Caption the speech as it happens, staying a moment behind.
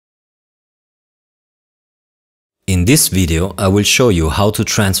In this video, I will show you how to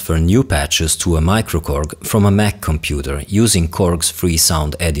transfer new patches to a Microkorg from a Mac computer using Korg's free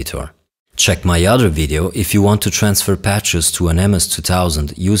sound editor. Check my other video if you want to transfer patches to an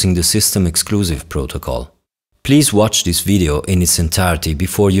MS-2000 using the system-exclusive protocol. Please watch this video in its entirety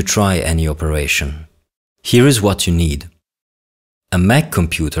before you try any operation. Here is what you need. A Mac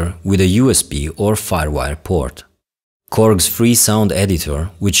computer with a USB or FireWire port. Korg's free sound editor,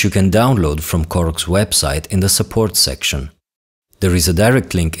 which you can download from Korg's website in the support section. There is a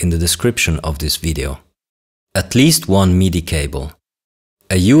direct link in the description of this video. At least one MIDI cable.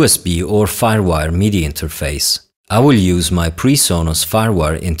 A USB or FireWire MIDI interface. I will use my PreSonus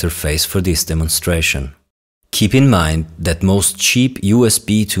FireWire interface for this demonstration. Keep in mind that most cheap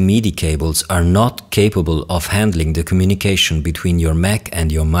USB to MIDI cables are not capable of handling the communication between your Mac and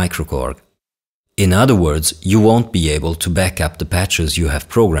your Microkorg. In other words, you won't be able to back up the patches you have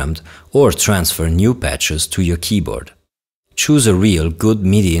programmed or transfer new patches to your keyboard. Choose a real good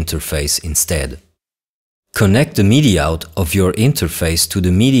MIDI interface instead. Connect the MIDI out of your interface to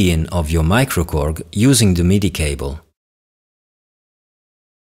the MIDI in of your Microkorg using the MIDI cable.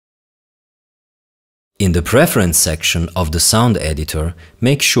 In the Preference section of the sound editor,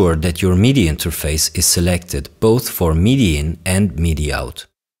 make sure that your MIDI interface is selected both for MIDI in and MIDI out.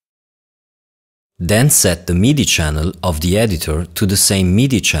 Then set the MIDI channel of the editor to the same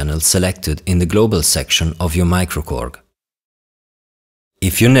MIDI channel selected in the Global section of your Microkorg.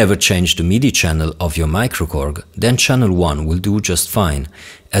 If you never change the MIDI channel of your Microkorg, then channel 1 will do just fine,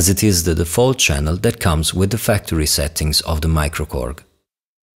 as it is the default channel that comes with the factory settings of the Microkorg.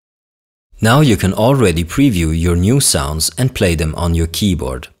 Now you can already preview your new sounds and play them on your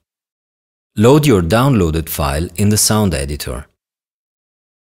keyboard. Load your downloaded file in the sound editor.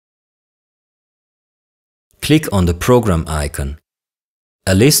 Click on the program icon.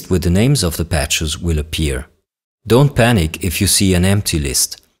 A list with the names of the patches will appear. Don't panic if you see an empty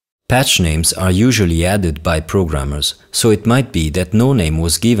list. Patch names are usually added by programmers, so it might be that no name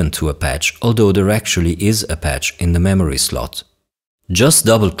was given to a patch, although there actually is a patch in the memory slot. Just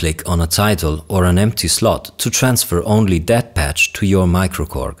double-click on a title or an empty slot to transfer only that patch to your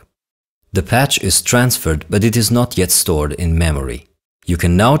Microkorg. The patch is transferred, but it is not yet stored in memory. You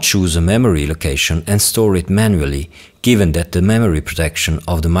can now choose a memory location and store it manually, given that the memory protection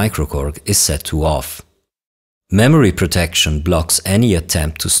of the Microkorg is set to off. Memory protection blocks any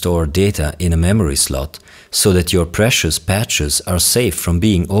attempt to store data in a memory slot, so that your precious patches are safe from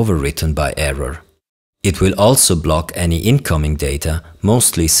being overwritten by error. It will also block any incoming data,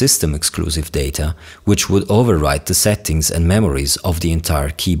 mostly system-exclusive data, which would overwrite the settings and memories of the entire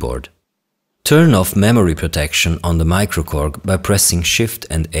keyboard. Turn off memory protection on the Microkorg by pressing Shift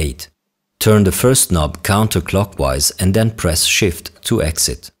and 8. Turn the first knob counterclockwise and then press Shift to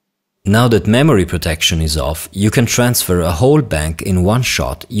exit. Now that memory protection is off, you can transfer a whole bank in one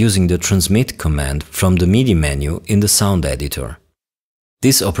shot using the Transmit command from the MIDI menu in the sound editor.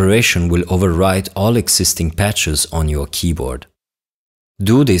 This operation will overwrite all existing patches on your keyboard.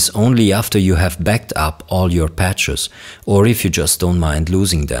 Do this only after you have backed up all your patches, or if you just don't mind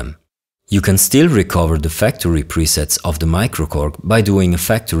losing them. You can still recover the factory presets of the Microkorg by doing a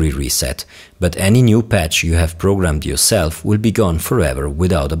factory reset, but any new patch you have programmed yourself will be gone forever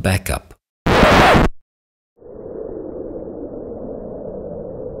without a backup.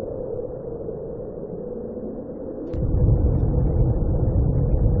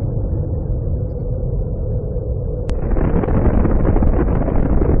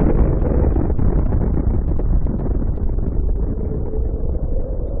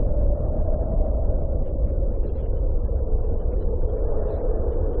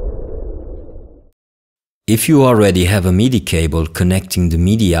 If you already have a MIDI cable connecting the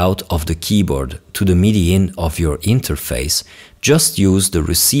MIDI out of the keyboard to the MIDI in of your interface, just use the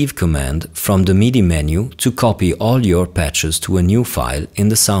Receive command from the MIDI menu to copy all your patches to a new file in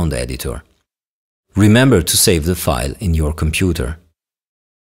the sound editor. Remember to save the file in your computer.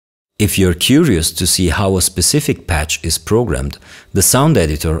 If you're curious to see how a specific patch is programmed, the sound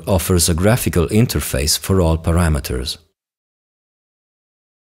editor offers a graphical interface for all parameters.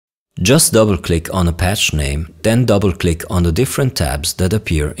 Just double-click on a patch name, then double-click on the different tabs that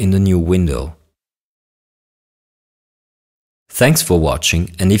appear in the new window. Thanks for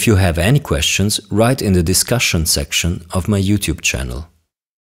watching, and if you have any questions, write in the discussion section of my YouTube channel.